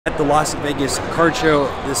At the Las Vegas card show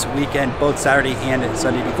this weekend, both Saturday and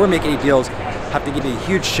Sunday. Before we make any deals, I have to give a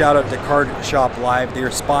huge shout out to Card Shop Live. They are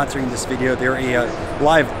sponsoring this video. They're a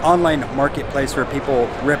live online marketplace where people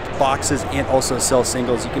rip boxes and also sell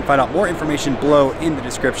singles. You can find out more information below in the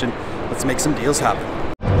description. Let's make some deals happen.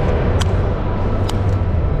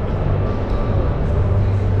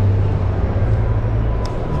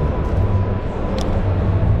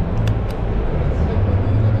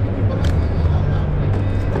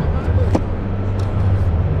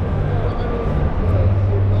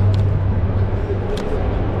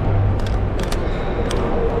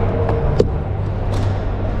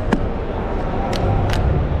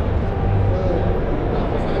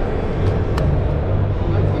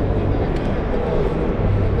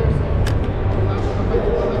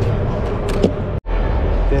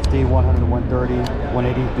 $50, $100, $130,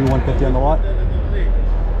 $180, do $150 on the lot?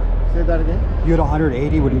 Say that again? You had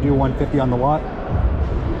 $180, would you do $150 on the lot?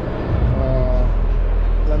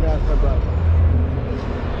 Let me ask my brother.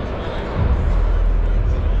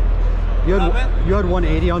 You had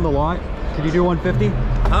 $180 on the lot, could you do $150?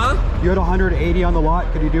 Huh? You had $180 on the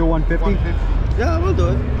lot, could you do $150? Yeah, we'll do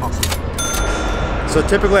it. Awesome. So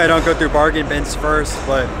typically I don't go through bargain bins first,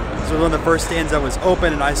 but this was one of the first stands that was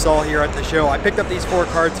open and I saw here at the show. I picked up these 4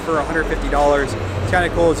 cards for $150. It's kind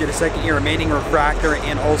of cool. It's you had a second year remaining refractor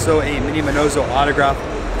and also a mini Minoso autograph.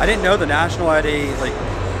 I didn't know the National had a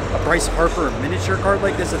Bryce Harper miniature card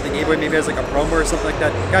like this that they gave away maybe as like a promo or something like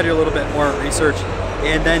that. Gotta do a little bit more research.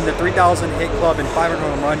 And then the 3000 Hit Club and 500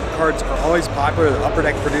 Home Run cards are always popular. The Upper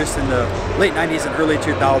Deck produced in the late 90s and early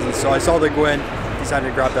 2000s. So I saw the go in, decided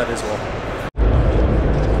to grab that as well.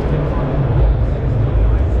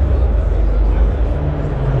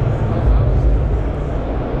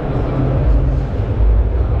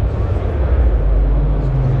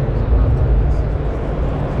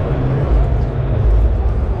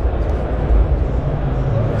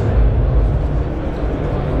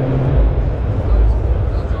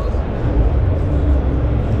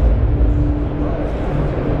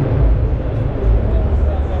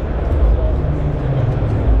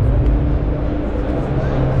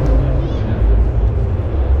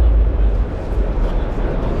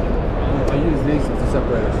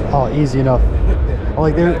 Oh, easy enough. I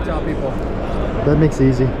like that. Tell people. That makes it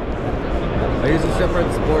easy. I usually separate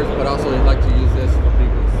the sports, but also I like to use this for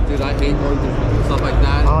people. Dude, I hate going through stuff like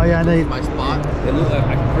that. Oh yeah, lose my spot. It looks like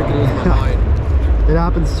I can freaking lose my mind. It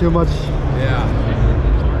happens too much. Yeah.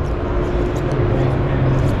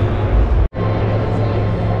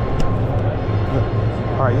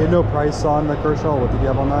 All right, you had no price on the Kershaw. What did you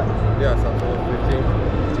have on that? Yeah, something like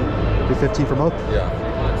 15. Do 15 for both? Yeah.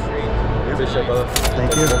 Appreciate it, brother.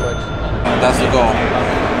 Thank you. So much. That's the goal.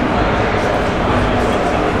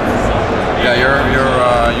 Yeah,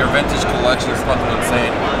 your vintage collection is fucking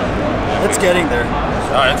insane. It's getting there.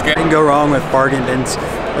 It's getting. Can go wrong with bargain bins.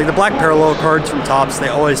 Like the black parallel cards from Topps, they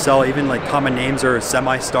always sell. Even like common names or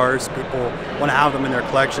semi-stars, people want to have them in their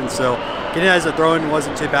collection. So getting it as a throw-in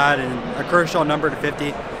wasn't too bad. And a Kershaw number to 50,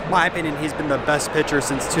 in my opinion, he's been the best pitcher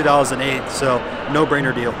since 2008. So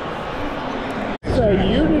no-brainer deal. So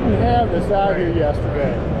you didn't have this out here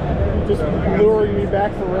yesterday. You just luring me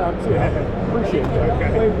back for round 2. I appreciate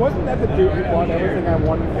that. Wait, wasn't that the dude who bought everything I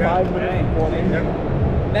wanted 5 minutes before me?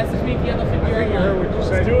 Message me if you have a figure. You heard what you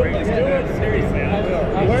said. Let's do it. Seriously, I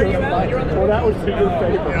will. Well, that was to your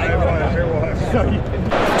favor. Yeah, it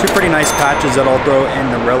was. Two pretty nice patches that I'll throw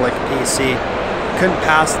in the Relic PC. Couldn't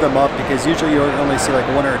pass them up because usually you only see like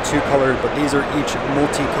 1 or 2 colors, but these are each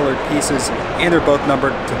multicolored pieces and they're both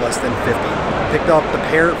numbered to less than 50. Picked up the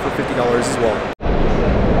pair for $50 as well.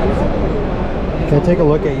 Can I take a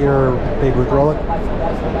look at your Babe Ruth Relic?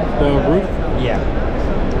 The roof? Yeah.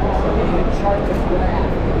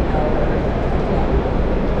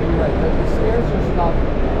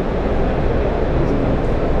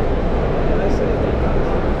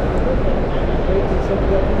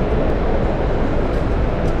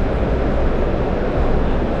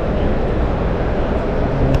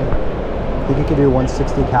 I think you could do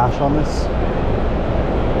 160 cash on this.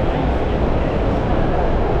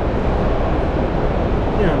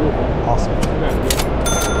 Yeah, Awesome.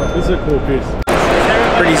 this is a cool piece.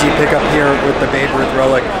 Pretty easy pickup here with the Babe Ruth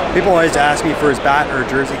Relic. People always ask me for his bat or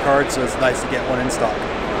jersey card, so it's nice to get one in stock.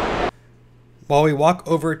 While we walk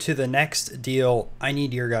over to the next deal, I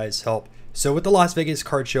need your guys' help. So with the Las Vegas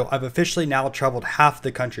card show, I've officially now traveled half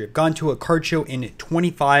the country. I've gone to a card show in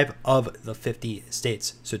 25 of the 50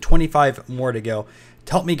 states. So 25 more to go.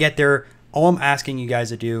 To help me get there, all I'm asking you guys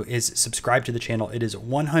to do is subscribe to the channel. It is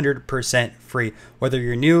 100% free. Whether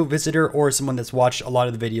you're a new visitor or someone that's watched a lot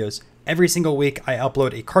of the videos, every single week I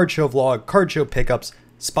upload a card show vlog, card show pickups,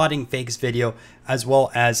 spotting fakes video, as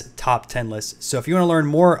well as top 10 lists. So if you want to learn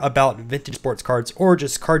more about vintage sports cards or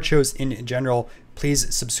just card shows in general,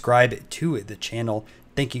 please subscribe to the channel.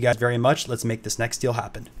 Thank you guys very much. Let's make this next deal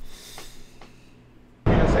happen.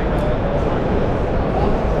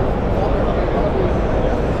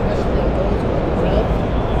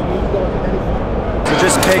 So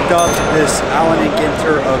just picked up this Allen and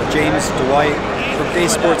Ginter of James Dwight from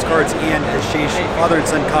Face Sports Cards and Ashish, father and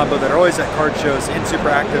son combo that are always at card shows and super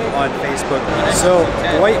active on Facebook. So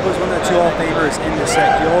Dwight was one of the 2 Hall of Famers in the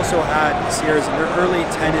set. You also had Sears and their early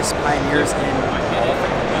tennis pioneers in Hall of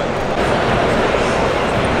Fame.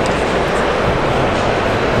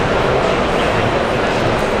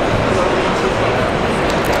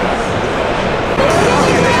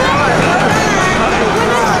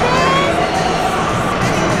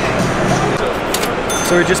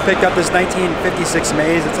 So we just picked up this 1956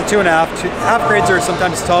 Maze. It's a 2.5. Half grades are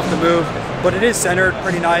sometimes tough to move, but it is centered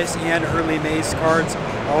pretty nice, and early Maze cards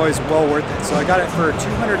are always well worth it. So I got it for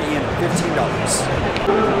 $215.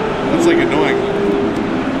 That's like annoying.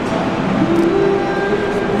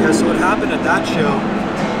 Yeah, so what happened at that show,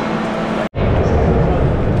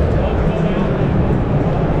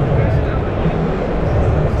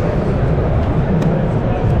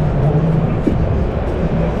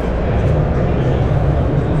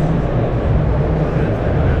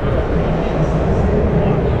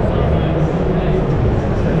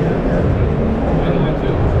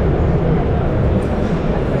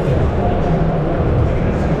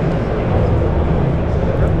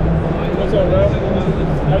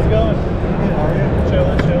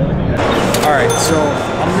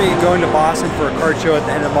 going to Boston for a card show at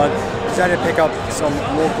the end of the month. Decided to pick up some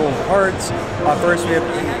local cards. First we have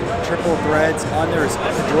the triple threads on there is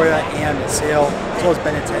Pedroia and Sale, as well as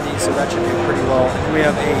Benintendi, so that should do pretty well. And we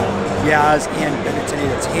have a Yaz and Benintendi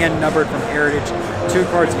that's hand numbered from Heritage, 2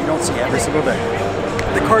 cards that you don't see every single day.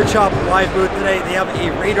 The card shop live booth today, they have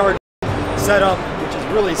a radar setup, which is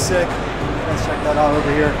really sick. Let's check that out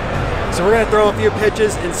over here. So we're gonna throw a few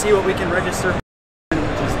pitches and see what we can register,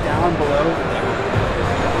 which is down below.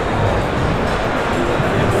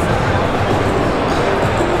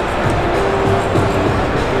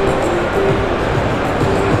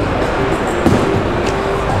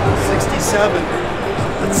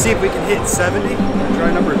 Let's see if we can hit 70.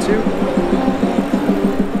 Try number 2.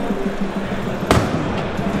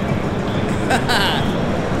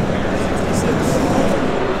 66.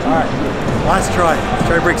 Alright, last try. Let's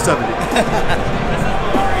try to break 70.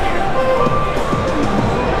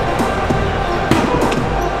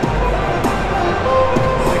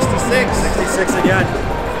 66 again.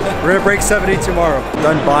 We're gonna break 70 tomorrow.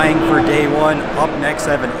 Done buying for day 1. Up next,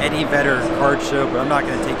 I have an Eddie Vedder card show, but I'm not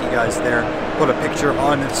gonna take you guys there. Put a picture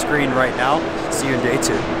on the screen right now. See you in day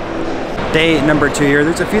 2. Day number 2 here.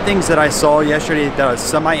 There's a few things that I saw yesterday that I was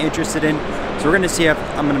semi-interested in, so we're gonna see if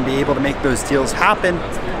I'm gonna be able to make those deals happen.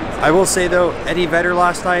 I will say though, Eddie Vedder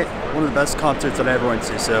last night, one of the best concerts that I ever went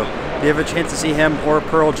to. So if you have a chance to see him or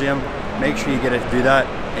Pearl Jam, make sure you get to do that.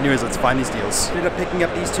 Anyways, let's find these deals. Ended up picking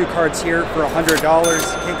up these 2 cards here for $100.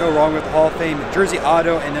 Can't go wrong with Hall of Fame Jersey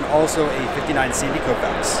Auto, and then also a 59 Sandy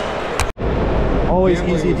Koufax. Always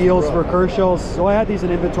easy deals for Kershaws. So I had these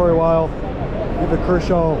in inventory a while. We have a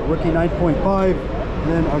Kershaw rookie 9.5,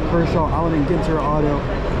 and then a Kershaw Allen and Ginter Auto.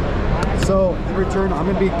 So in return, I'm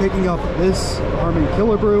gonna be picking up this Harmon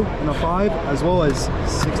Killebrew in a 5, as well as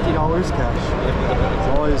 $60 cash. As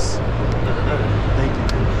always, thank you.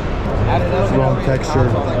 Wrong texture.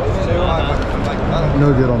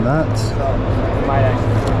 No good on that.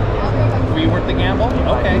 Were you worth the gamble?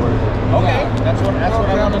 Okay. Okay. That's what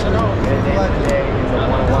I wanted to know.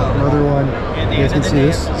 Another one. You guys can see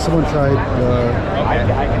this. Someone tried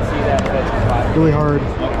I can see that. really hard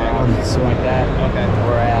on this one.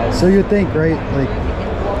 Whereas, So you'd think, right? Like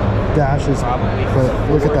dashes,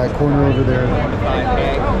 but look at that corner over there.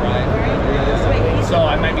 So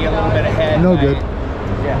I might be a little bit ahead. No good.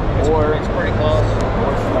 yeah, or It's pretty close.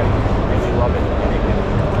 or it's like really love it.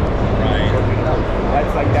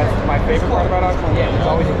 Right. That's my favorite part about auction. Yeah, it's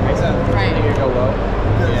always increasing. Right. You go low.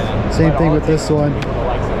 Yeah. Same thing with this one.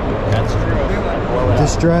 That's true.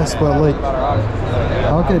 Distressed, but like,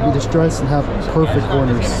 how can it be distressed and have perfect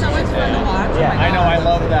corners? Yeah, I know. I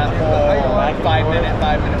love that whole 5 minute,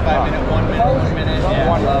 5 minute, 5 minute, 1 minute, 1 minute.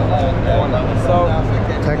 Yeah, I love that. So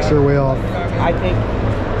Texture way off. I think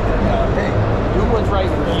your one's right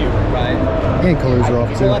for you, Right. And colors are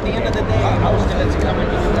off too. Well, at the end of the day, I was going to come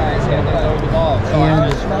into you guys and evolve. So I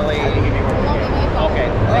And- was really okay.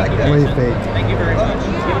 Thank you. Way Jason. fake. Thank you very much.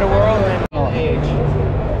 give it a whirl and age.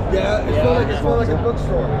 Yeah, it's more like a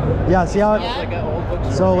bookstore. Yeah, see how it, Like an old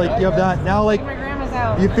bookstore. so like you have that now, like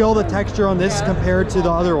you feel the texture on this compared to the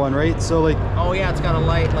other one, right? So like. Oh yeah, it's got a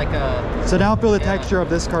light like a. So now feel the texture of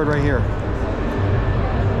this card right here.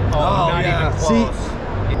 Oh, not even close. See?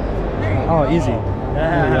 Oh, easy.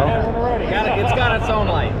 There you go. It's got its own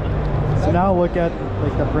light. So now look at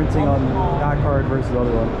like the printing on that card versus the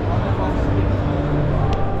other one.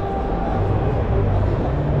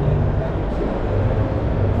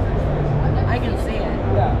 I can see it.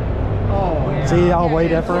 See how way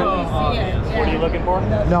different? What are you looking for?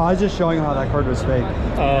 No, I was just showing how that card was fake.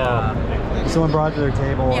 Someone brought it to their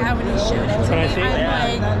table. Yeah, when he showed it to me,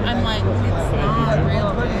 I'm like, it's not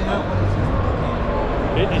real,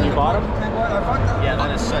 dude. And you bought them? Yeah,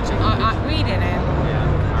 that is such a. We didn't.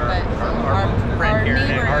 But our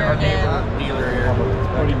neighbor dealer here.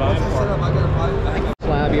 What are you buying for?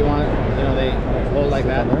 Slab you want, you know, they hold like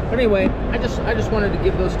that. But anyway, I just wanted to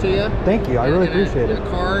give those to you. Thank you, I really appreciate it. A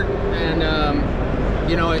card, and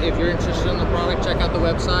you know, if you're interested in the product, check out the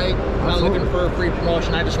website. I'm not looking for a free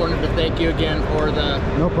promotion. I just wanted to thank you again for the.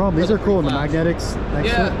 No problem. These are cool. And the magnetics next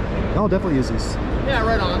to it. I'll definitely use these. Yeah,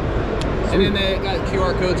 right on. Sweet. And then they got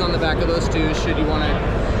QR codes on the back of those too, should you want to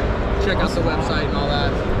check out the website and all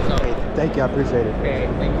that. So. Hey, thank you, I appreciate it. Okay,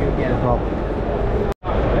 thank you again. No problem.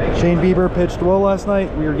 Shane Bieber pitched well last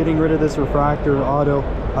night. We were getting rid of this refractor auto.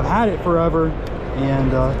 I've had it forever,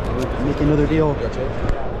 and we're making another deal.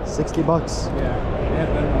 $60.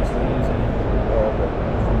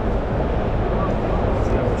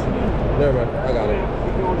 Never mind, I got it.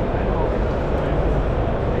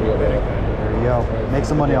 There you go. Make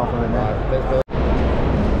some money off of it, man.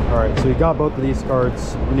 Alright, so we got both of these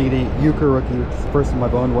cards. We're gonna get a Euchre rookie, which is the first time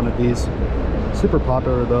I've owned one of these. Super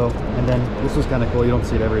popular though. And then this was kind of cool, you don't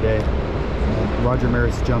see it every day. Roger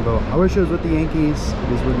Maris Jumbo. I wish it was with the Yankees.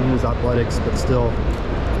 These were news athletics, but still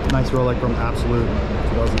nice relic from Absolute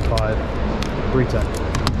 2005. 310.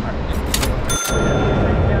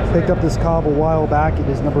 Picked up this Cobb a while back. It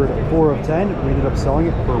is numbered 4 of 10. We ended up selling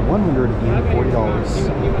it for $140.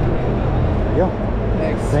 There you go.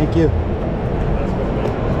 Thanks. Thank you.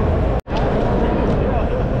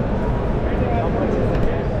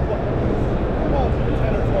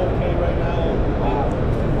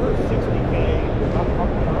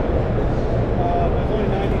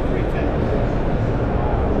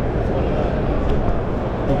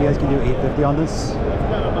 Think you guys can do $850 on this?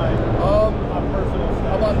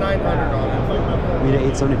 How about 900 on it? Meet at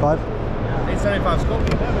 $875? 875 is cool.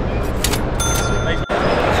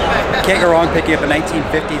 Can't go wrong picking up a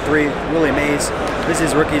 1953 Willie Mays. This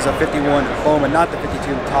is rookies of 51 Bowman, not the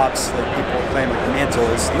 52 tops like people claim like the mantle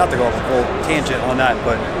is. Not to go off a full tangent on that,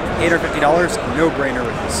 but $850, no brainer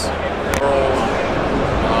rookies.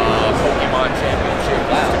 Pokemon Championship.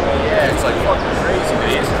 Yeah, it's like fucking crazy the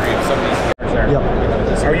history of some of these. Yep.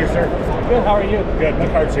 How are you, sir? Good, how are you? Good, my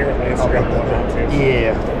card's here with my Instagram going on too.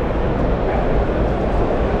 Yeah.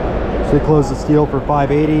 So we closed the steal for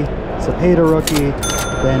 $580. Cepeda rookie,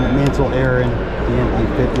 then Mantle Aaron, and a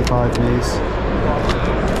 55 Mace.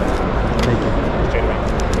 Thank you. Take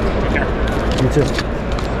care. You too.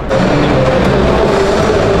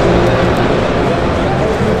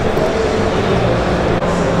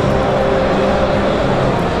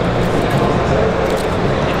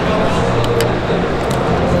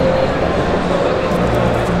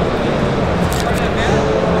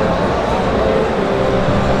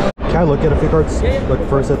 Can I look at a few cards? Look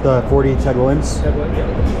first at the 40 Ted Williams. There were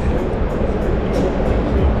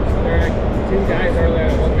like 2 guys earlier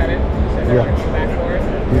that looked at it. Said they were going to come back for it.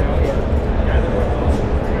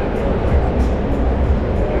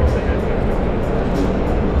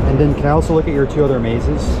 And then can I also look at your 2 other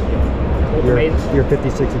mazes? Your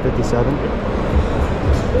 56 and 57.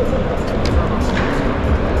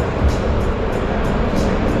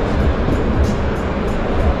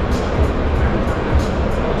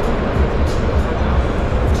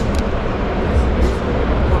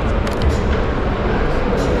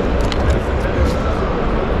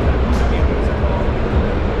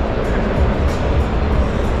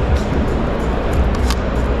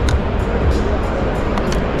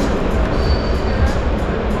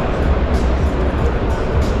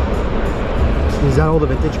 Is that all the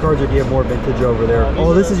vintage cards, or do you have more vintage over there?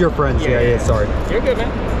 Oh, this is your friend's. Yeah, sorry. You're good,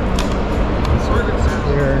 man.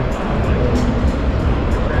 Here.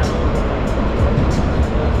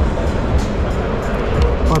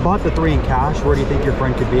 If I bought the 3 in cash, where do you think your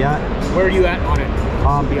friend could be at? Where are you at on it?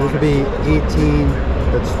 It could be 18.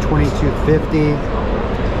 That's $22.50.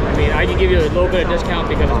 I mean, I can give you a little bit of discount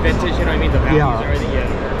because it's vintage, you know what I mean? The values and everything, yeah.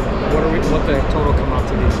 What the total come out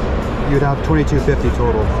to be? You'd have $22.50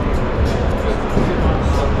 total.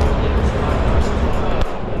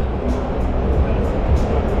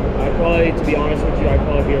 probably, to be honest with you, I'd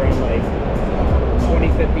probably be around like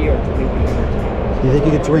 2050 or 2100. You think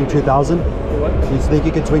you could swing 2,000? What? You think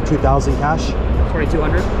you could swing 2,000 cash?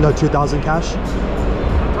 2200? No, 2,000 cash?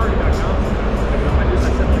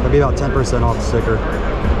 That'd be about 10% off the sticker.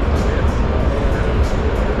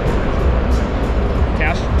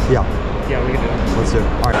 Cash? Yeah. Yeah, we can do it. Let's do it.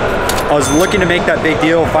 All right. I was looking to make that big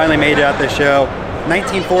deal, finally made it at the show.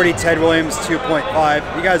 1940 Ted Williams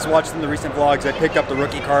 2.5. You guys watched in the recent vlogs, I picked up the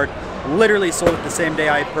rookie card. Literally sold it the same day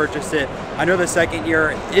I purchased it. I know the second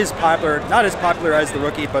year is popular, not as popular as the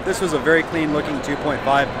rookie, but this was a very clean looking 2.5.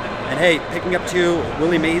 And hey, picking up 2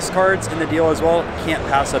 Willie Mays cards in the deal as well, can't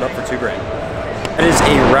pass that up for $2 grand. That is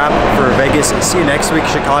a wrap for Vegas. See you next week,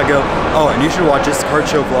 Chicago. Oh, and you should watch this card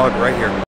show vlog right here.